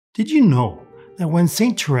Did you know that when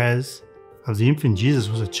Saint Therese of the infant Jesus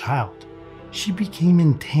was a child, she became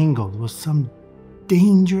entangled with some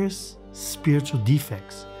dangerous spiritual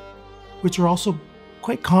defects, which are also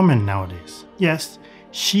quite common nowadays? Yes,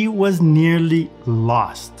 she was nearly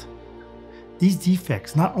lost. These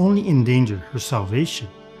defects not only endangered her salvation,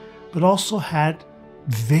 but also had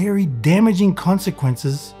very damaging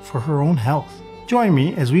consequences for her own health. Join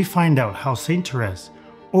me as we find out how Saint Therese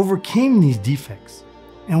overcame these defects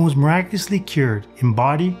and was miraculously cured in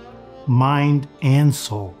body, mind, and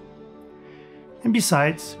soul. And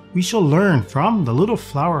besides, we shall learn from the little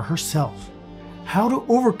flower herself how to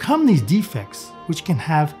overcome these defects, which can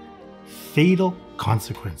have fatal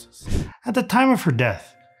consequences. At the time of her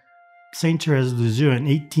death, Saint Therese of Lisieux in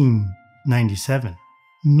 1897,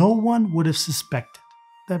 no one would have suspected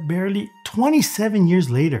that barely 27 years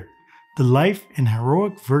later, the life and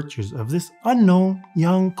heroic virtues of this unknown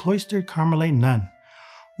young cloistered Carmelite nun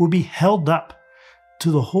will be held up to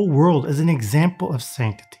the whole world as an example of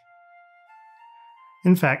sanctity.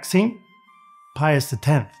 In fact, St. Pius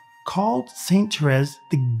X called St. Therese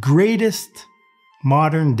the greatest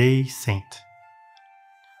modern-day saint.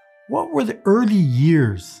 What were the early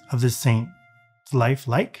years of this saint's life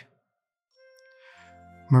like?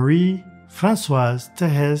 Marie Françoise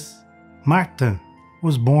Therese Martin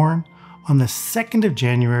was born on the 2nd of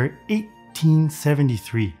January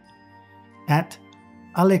 1873 at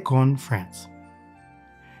Alençon, France.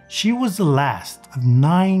 She was the last of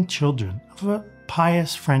 9 children of a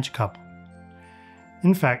pious French couple.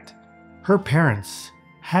 In fact, her parents,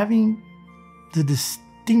 having the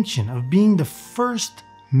distinction of being the first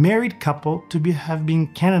married couple to have been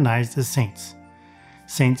canonized as saints,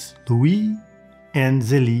 Saints Louis and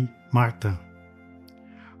Zélie Martin.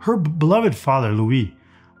 Her beloved father, Louis,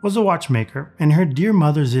 was a watchmaker, and her dear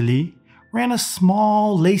mother, Zélie, ran a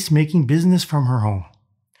small lace-making business from her home.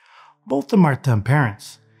 Both the Martin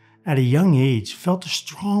parents, at a young age, felt a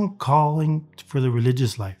strong calling for the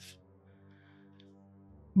religious life.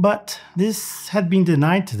 But this had been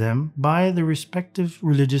denied to them by the respective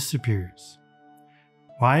religious superiors.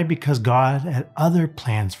 Why? Because God had other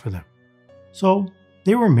plans for them. So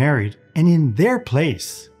they were married, and in their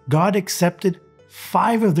place, God accepted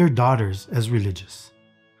 5 of their daughters as religious.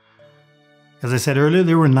 As I said earlier,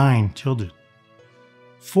 there were 9 children.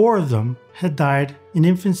 4 of them had died in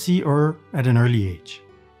infancy or at an early age.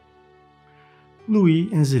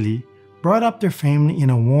 Louis and Zélie brought up their family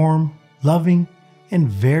in a warm, loving, and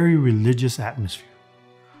very religious atmosphere.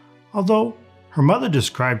 Although her mother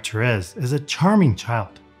described Therese as a charming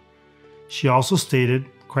child, she also stated,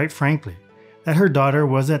 quite frankly, that her daughter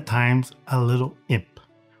was at times a little imp,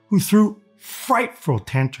 who threw frightful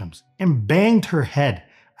tantrums and banged her head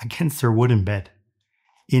against her wooden bed.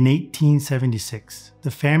 In 1876, the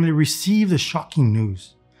family received the shocking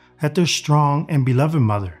news that their strong and beloved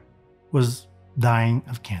mother was dying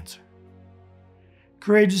of cancer.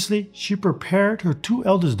 Courageously, she prepared her 2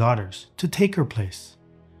 eldest daughters to take her place.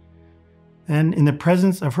 And in the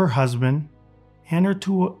presence of her husband and her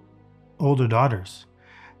 2 older daughters,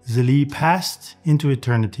 Zélie passed into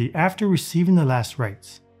eternity after receiving the last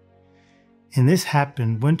rites. And this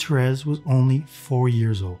happened when Therese was only 4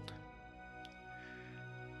 years old.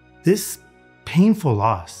 This painful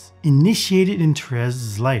loss initiated in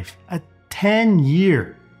Therese's life a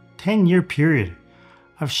 10-year period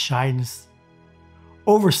of shyness,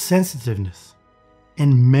 oversensitiveness,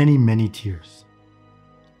 and many tears.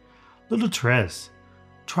 Little Therese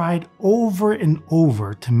tried over and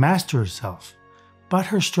over to master herself, but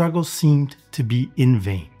her struggles seemed to be in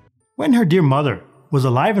vain. When her dear mother was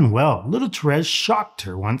alive and well, little Therese shocked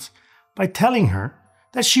her once by telling her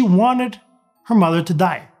that she wanted her mother to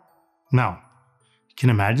die. Now, you can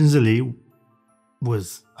imagine Zélie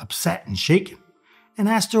was upset and shaken and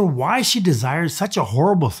asked her why she desired such a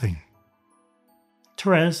horrible thing.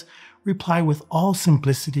 Therese replied with all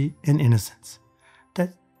simplicity and innocence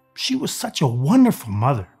that she was such a wonderful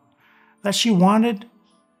mother, that she wanted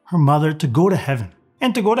her mother to go to heaven,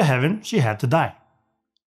 and to go to heaven she had to die.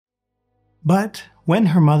 But when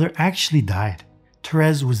her mother actually died,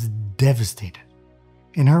 Therese was devastated,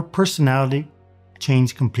 and her personality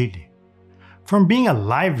changed completely. From being a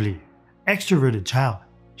lively, extroverted child,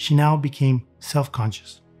 she now became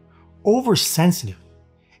self-conscious, oversensitive,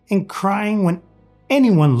 and crying when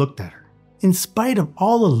anyone looked at her. In spite of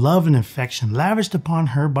all the love and affection lavished upon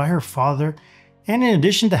her by her father, and in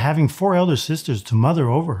addition to having 4 elder sisters to mother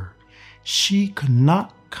over her, she could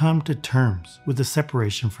not come to terms with the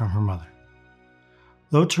separation from her mother.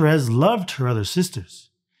 Though Therese loved her other sisters,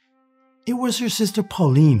 it was her sister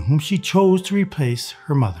Pauline whom she chose to replace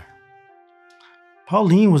her mother.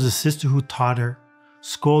 Pauline was a sister who taught her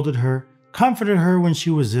scolded her, comforted her when she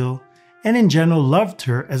was ill, and in general loved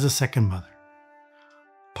her as a second mother.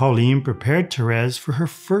 Pauline prepared Therese for her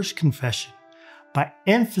first confession by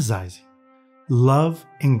emphasizing love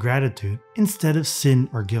and gratitude instead of sin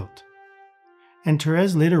or guilt. And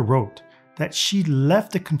Therese later wrote that she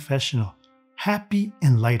left the confessional happy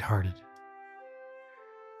and lighthearted.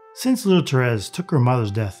 Since little Therese took her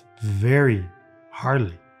mother's death very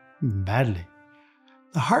badly,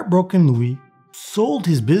 the heartbroken Louis sold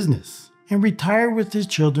his business and retired with his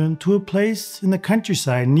children to a place in the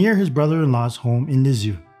countryside near his brother-in-law's home in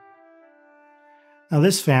Lisieux. Now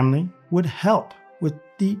this family would help with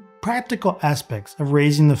the practical aspects of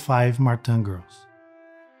raising the 5 Martin girls.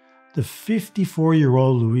 The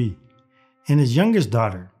 54-year-old Louis and his youngest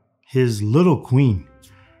daughter, his little queen,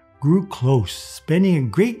 grew close, spending a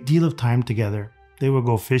great deal of time together. They would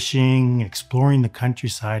go fishing, exploring the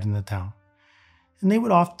countryside and the town, and they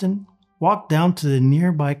would often walk down to the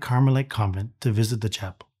nearby Carmelite convent to visit the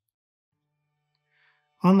chapel.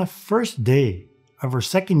 On the first day of her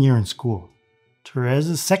second year in school,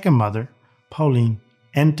 Therese's second mother, Pauline,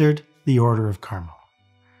 entered the Order of Carmel.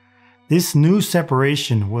 This new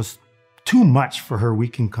separation was too much for her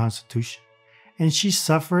weakened constitution, and she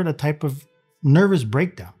suffered a type of nervous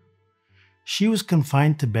breakdown. She was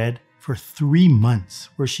confined to bed for 3 months,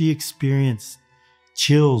 where she experienced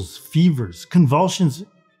chills, fevers, convulsions,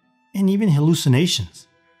 and even hallucinations,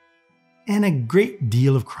 and a great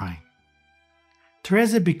deal of crying.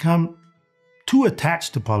 Therese had become too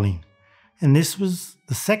attached to Pauline, and this was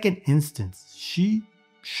the second instance she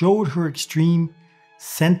showed her extreme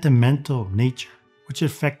sentimental nature, which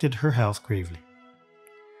affected her health gravely.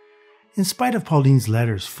 In spite of Pauline's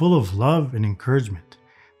letters full of love and encouragement,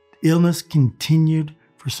 the illness continued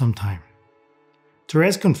for some time.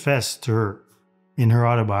 Therese confessed to her in her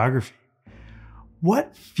autobiography,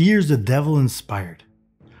 "What fears the devil inspired?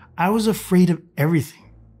 I was afraid of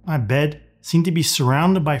everything. My bed seemed to be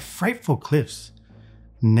surrounded by frightful cliffs.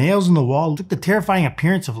 Nails in the wall took the terrifying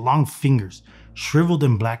appearance of long fingers, shriveled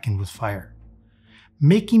and blackened with fire,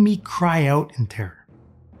 making me cry out in terror."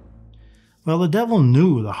 Well, the devil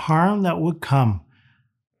knew the harm that would come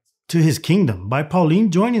to his kingdom by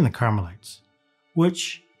Pauline joining the Carmelites,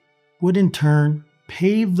 which would in turn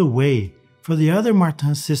pave the way for the other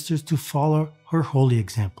Martin sisters to follow her holy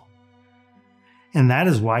example. And that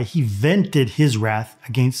is why he vented his wrath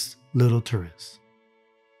against little Therese.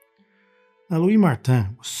 Now, Louis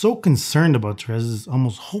Martin was so concerned about Therese's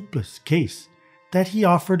almost hopeless case that he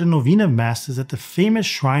offered a novena of masses at the famous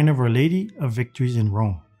shrine of Our Lady of Victories in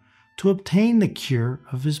Rome to obtain the cure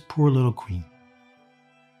of his poor little queen.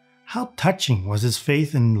 How touching was his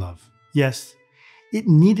faith and love. Yes, it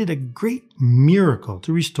needed a great miracle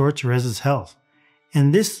to restore Therese's health,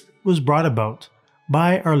 and this was brought about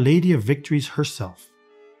by Our Lady of Victories herself.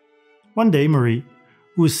 One day, Marie,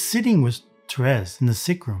 who was sitting with Therese in the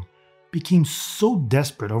sick room, became so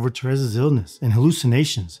desperate over Therese's illness and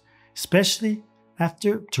hallucinations, especially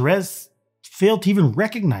after Therese failed to even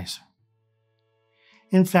recognize her.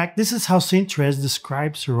 In fact, this is how St. Therese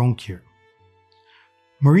describes her own cure.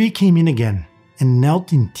 "Marie came in again and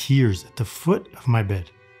knelt in tears at the foot of my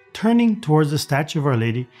bed. Turning towards the statue of Our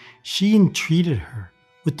Lady, she entreated her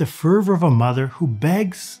with the fervor of a mother who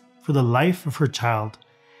begs for the life of her child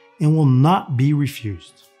and will not be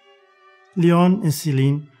refused. Leon and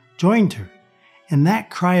Céline joined her, and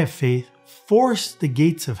that cry of faith forced the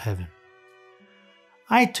gates of heaven.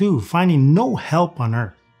 I too, finding no help on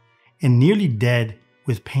earth and nearly dead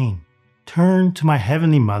with pain, turned to my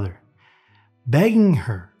Heavenly Mother, begging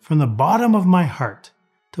her from the bottom of my heart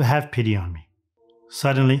to have pity on me.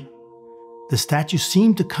 Suddenly, the statue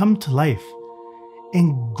seemed to come to life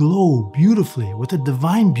and glow beautifully with a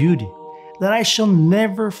divine beauty that I shall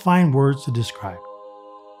never find words to describe.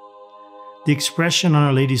 The expression on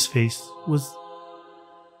Our Lady's face was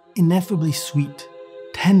ineffably sweet,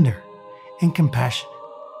 tender, and compassionate.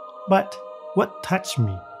 But what touched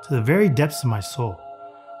me to the very depths of my soul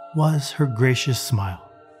was her gracious smile.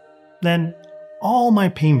 Then all my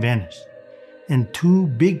pain vanished, and 2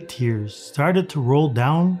 big tears started to roll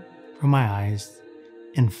down from my eyes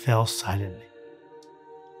and fell silently.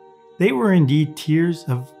 They were indeed tears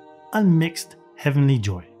of unmixed heavenly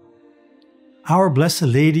joy. Our Blessed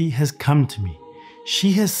Lady has come to me.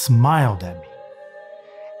 She has smiled at me.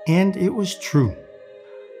 And it was true.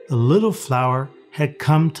 The little flower had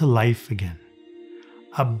come to life again.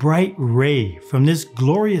 A bright ray from this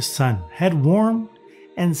glorious sun had warmed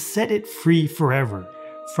and set it free forever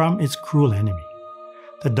from its cruel enemy.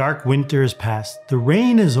 The dark winter is past, the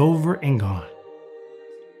rain is over and gone.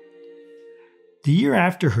 The year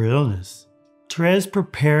after her illness, Therese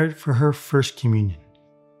prepared for her first communion,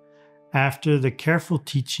 After the careful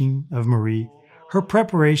teaching of Marie, her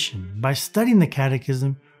preparation by studying the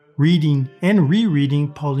Catechism, reading and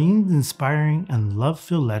rereading Pauline's inspiring and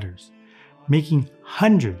love-filled letters, making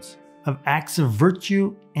hundreds of acts of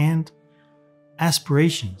virtue and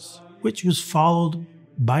aspirations, which was followed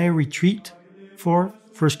by a retreat for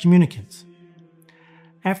first communicants.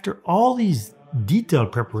 After all these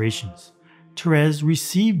detailed preparations, Therese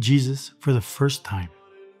received Jesus for the first time.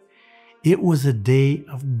 It was a day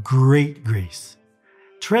of great grace.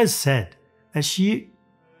 Therese said that she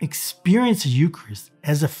experienced the Eucharist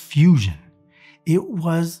as a fusion. It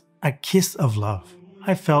was a kiss of love.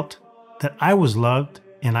 I felt that I was loved,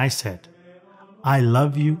 and I said, I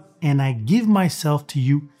love you and I give myself to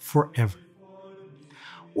you forever.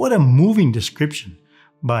 What a moving description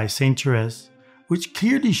by Saint Therese, which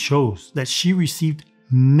clearly shows that she received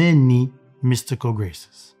many mystical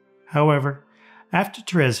graces. However, after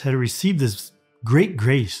Therese had received this great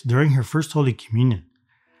grace during her first Holy Communion,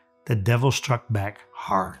 the devil struck back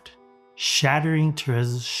hard, shattering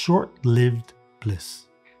Therese's short-lived bliss.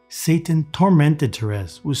 Satan tormented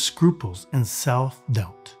Therese with scruples and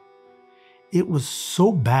self-doubt. It was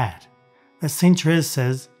so bad that Saint Therese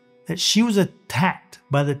says that she was attacked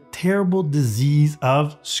by the terrible disease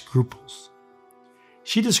of scruples.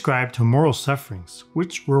 She described her moral sufferings,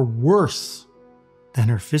 which were worse than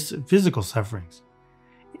her physical sufferings,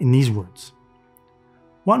 in these words: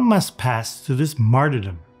 "One must pass through this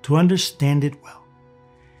martyrdom to understand it well.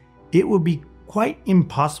 It would be quite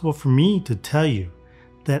impossible for me to tell you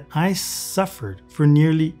that I suffered for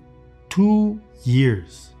nearly 2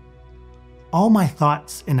 years. All my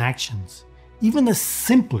thoughts and actions, even the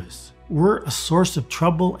simplest, were a source of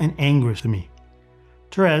trouble and anguish to me."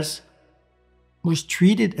 Therese was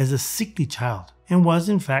treated as a sickly child and was,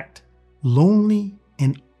 in fact, lonely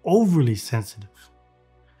and overly sensitive.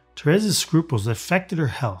 Therese's scruples affected her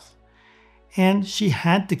health, and she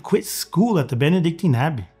had to quit school at the Benedictine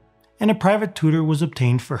Abbey, and a private tutor was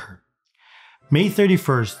obtained for her. May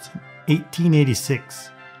 31st, 1886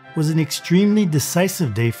 was an extremely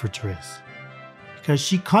decisive day for Therese, because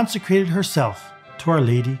she consecrated herself to Our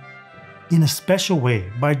Lady in a special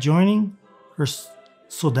way by joining her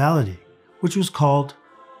sodality, which was called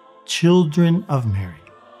Children of Mary.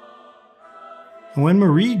 And when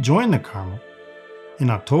Marie joined the Carmel in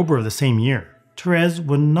October of the same year, Therese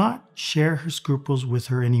would not share her scruples with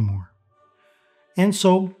her anymore. And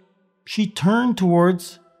so she turned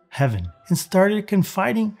towards heaven and started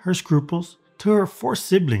confiding her scruples to her 4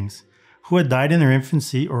 siblings who had died in their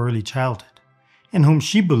infancy or early childhood, and whom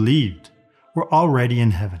she believed were already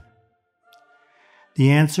in heaven.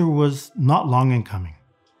 The answer was not long in coming.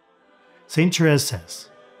 Saint Therese says,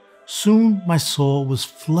 "Soon my soul was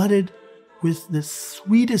flooded with the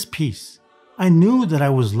sweetest peace. I knew that I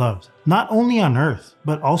was loved, not only on earth,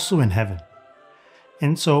 but also in heaven."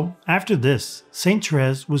 And so, after this, Saint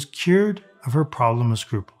Therese was cured of her problem of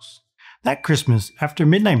scruples. That Christmas, after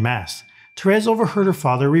midnight mass, Therese overheard her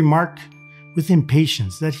father remark with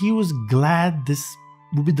impatience that he was glad this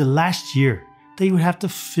would be the last year that he would have to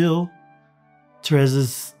fill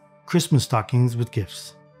Therese's Christmas stockings with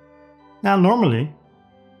gifts. Now, normally,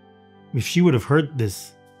 if she would have heard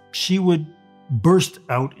this, she would burst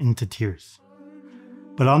out into tears.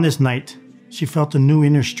 But on this night, she felt a new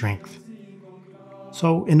inner strength.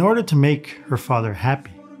 So, in order to make her father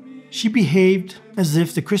happy, she behaved as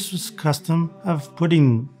if the Christmas custom of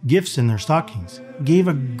putting gifts in their stockings gave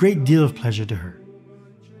a great deal of pleasure to her.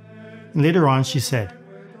 And later on, she said,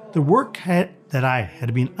 "The work that I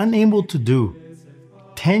had been unable to do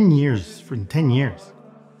 10 years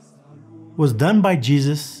was done by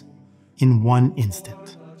Jesus in 1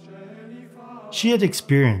 instant." She had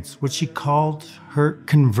experienced what she called her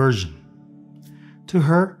conversion. To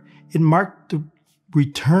her, it marked the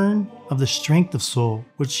return of the strength of soul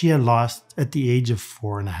which she had lost at the age of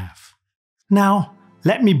 4.5. Now,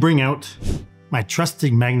 let me bring out my trusty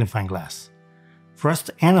magnifying glass for us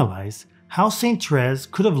to analyze how Saint Therese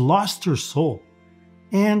could have lost her soul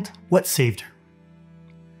and what saved her.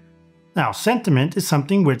 Now, sentiment is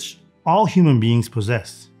something which all human beings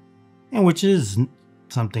possess, and which is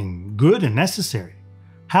something good and necessary.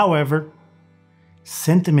 However,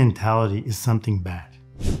 sentimentality is something bad.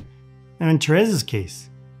 Now, in Therese's case,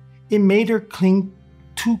 it made her cling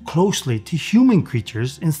too closely to human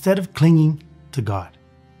creatures instead of clinging to God.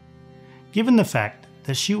 Given the fact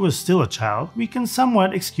that she was still a child, we can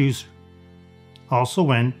somewhat excuse her. Also,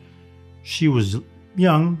 when she was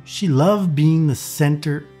young, she loved being the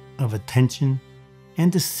center of attention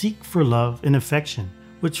and to seek for love and affection,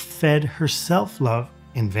 which fed her self-love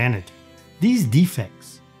and vanity. These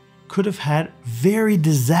defects could have had very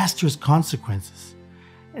disastrous consequences,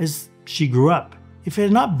 as she grew up if it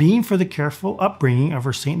had not been for the careful upbringing of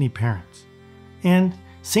her saintly parents. And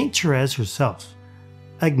Saint Therese herself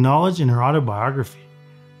acknowledged in her autobiography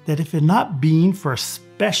that if it had not been for a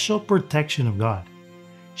special protection of God,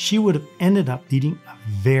 she would have ended up leading a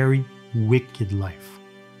very wicked life.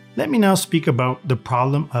 Let me now speak about the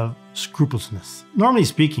problem of scrupulousness. Normally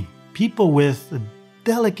speaking, people with a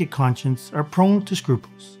delicate conscience are prone to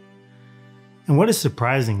scruples. And what is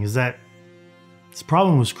surprising is that this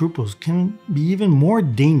problem with scruples can be even more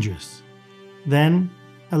dangerous than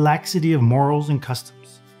a laxity of morals and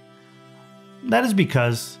customs. That is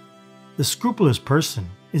because the scrupulous person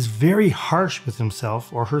is very harsh with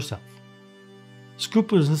himself or herself.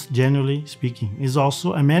 Scrupulousness, generally speaking, is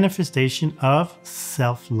also a manifestation of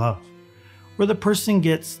self-love, where the person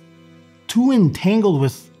gets too entangled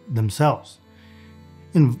with themselves,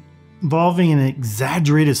 involving an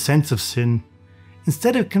exaggerated sense of sin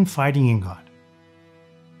instead of confiding in God.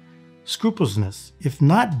 Scrupulousness, if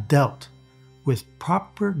not dealt with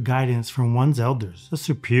proper guidance from one's elders, a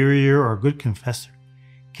superior or a good confessor,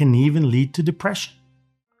 can even lead to depression.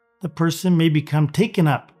 The person may become taken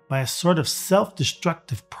up by a sort of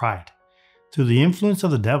self-destructive pride through the influence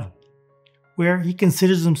of the devil, where he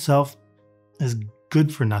considers himself as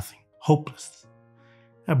good for nothing, hopeless,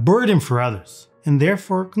 a burden for others, and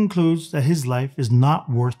therefore concludes that his life is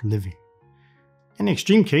not worth living. In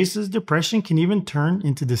extreme cases, depression can even turn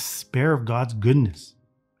into despair of God's goodness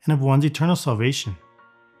and of one's eternal salvation,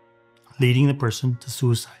 leading the person to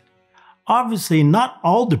suicide. Obviously, not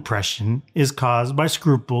all depression is caused by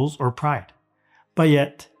scruples or pride, but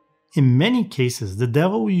yet, in many cases, the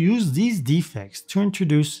devil will use these defects to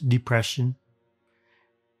introduce depression.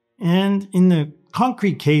 And in the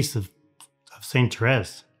concrete case of Saint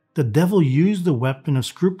Therese, the devil used the weapon of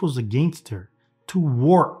scruples against her to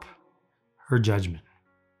warp her judgment.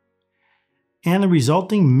 And the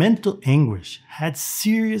resulting mental anguish had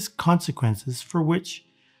serious consequences for which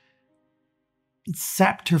it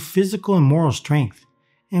sapped her physical and moral strength,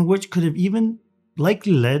 and which could have even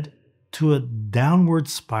likely led to a downward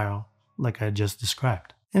spiral like I just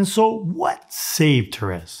described. And so what saved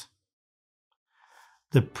Therese?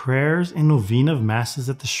 The prayers and novena of masses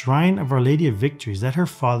at the shrine of Our Lady of Victories that her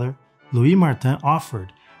father, Louis Martin,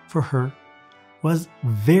 offered for her was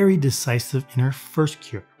very decisive in her first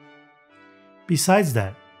cure. Besides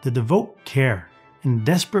that, the devout care and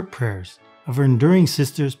desperate prayers of her enduring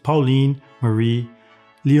sisters Pauline, Marie,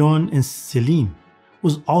 Leon, and Celine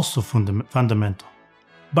was also fundamental.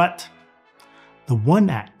 But the one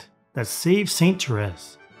act that saved Saint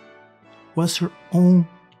Therese was her own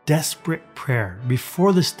desperate prayer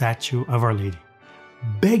before the statue of Our Lady,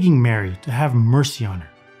 begging Mary to have mercy on her,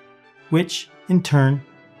 which in turn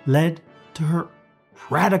led to her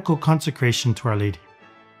radical consecration to Our Lady.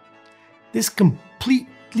 This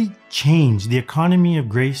completely changed the economy of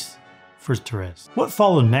grace for Therese. What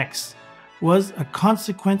followed next was a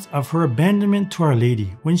consequence of her abandonment to Our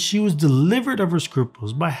Lady when she was delivered of her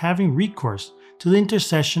scruples by having recourse to the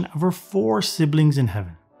intercession of her 4 siblings in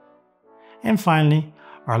heaven. And finally,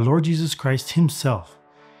 our Lord Jesus Christ himself,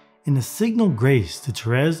 in a signal grace to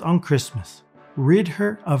Therese on Christmas, rid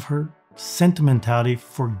her of her sentimentality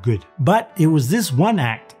for good. But it was this one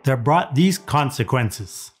act that brought these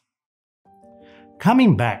consequences.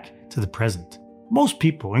 Coming back to the present, most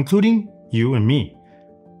people, including you and me,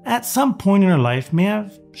 at some point in our life may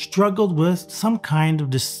have struggled with some kind of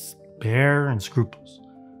despair and scruples,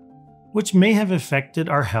 which may have affected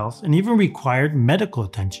our health and even required medical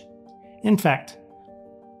attention. In fact,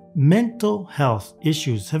 mental health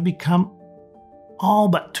issues have become all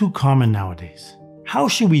but too common nowadays. How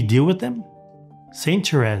should we deal with them? Saint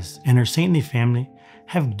Therese and her saintly family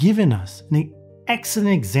have given us an excellent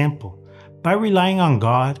example by relying on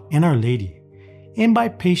God and Our Lady, and by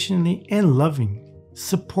patiently and loving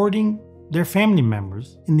supporting their family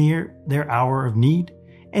members in their hour of need,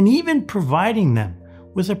 and even providing them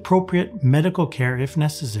with appropriate medical care if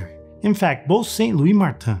necessary. In fact, both Saint Louis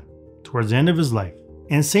Martin, towards the end of his life,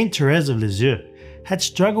 and Saint Therese of Lisieux had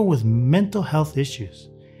struggled with mental health issues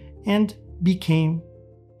and became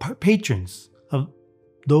patrons of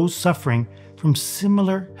those suffering from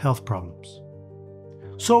similar health problems.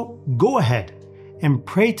 So go ahead and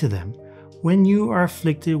pray to them when you are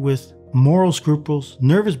afflicted with moral scruples,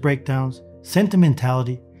 nervous breakdowns,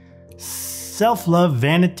 sentimentality, self-love,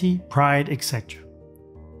 vanity, pride, etc.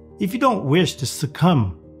 if you don't wish to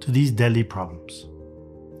succumb to these deadly problems.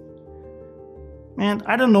 And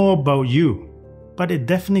I don't know about you, but it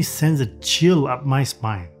definitely sends a chill up my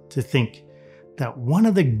spine to think that one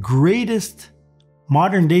of the greatest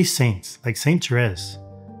modern day saints, like Saint Therese,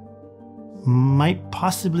 might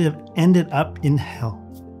possibly have ended up in hell.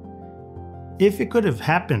 if it could have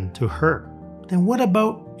happened to her, then what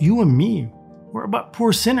about you and me? What about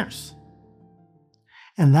poor sinners?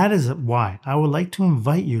 And that is why I would like to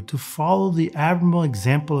invite you to follow the admirable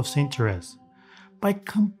example of Saint Therese by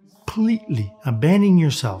completely abandoning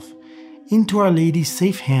yourself into Our Lady's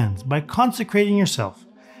safe hands, by consecrating yourself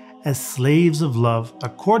as slaves of love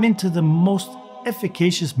according to the most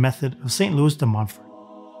efficacious method of St. Louis de Montfort.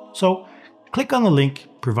 So click on the link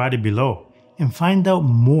provided below and find out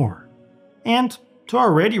more, and to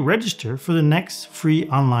already register for the next free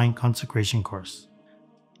online consecration course.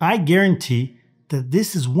 I guarantee that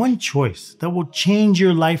this is one choice that will change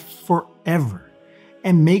your life forever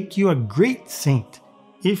and make you a great saint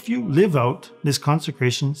if you live out this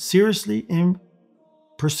consecration seriously and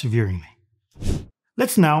perseveringly.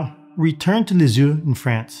 Let's now return to Lisieux in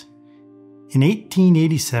France. In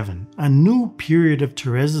 1887, a new period of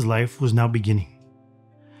Therese's life was now beginning.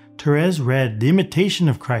 Therese read The Imitation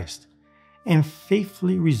of Christ and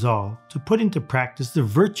faithfully resolved to put into practice the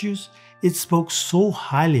virtues it spoke so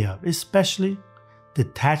highly of, especially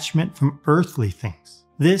detachment from earthly things.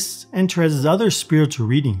 This and Therese's other spiritual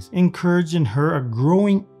readings encouraged in her a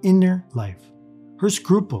growing inner life. Her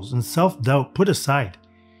scruples and self-doubt put aside,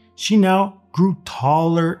 she now grew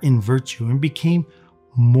taller in virtue and became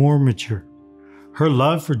more mature. Her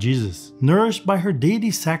love for Jesus, nourished by her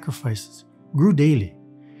daily sacrifices, grew daily.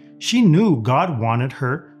 She knew God wanted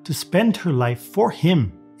her to spend her life for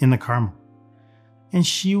Him in the Carmel, and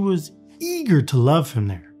she was eager to love Him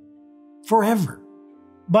there, forever.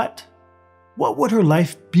 But what would her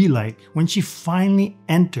life be like when she finally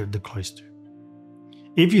entered the cloister?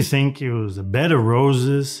 If you think it was a bed of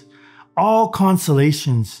roses, all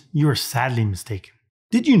consolations, you are sadly mistaken.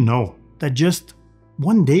 Did you know that just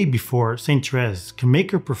one day before St. Therese could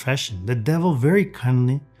make her profession, the devil very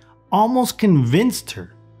kindly almost convinced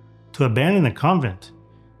her to abandon the convent?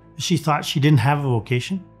 She thought she didn't have a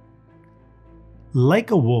vocation.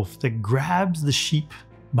 Like a wolf that grabs the sheep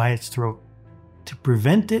by its throat to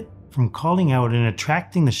prevent it from calling out and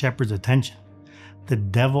attracting the shepherd's attention, the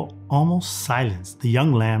devil almost silenced the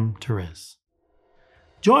young lamb Therese.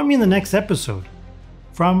 Join me in the next episode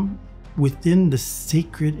from within the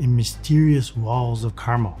sacred and mysterious walls of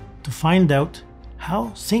Carmel to find out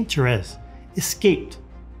how Saint Therese escaped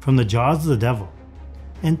from the jaws of the devil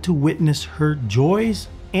and to witness her joys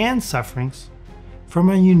and sufferings from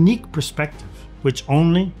a unique perspective which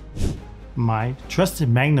only my trusted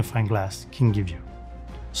magnifying glass can give you.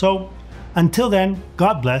 So, until then,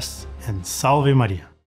 God bless and Salve Maria.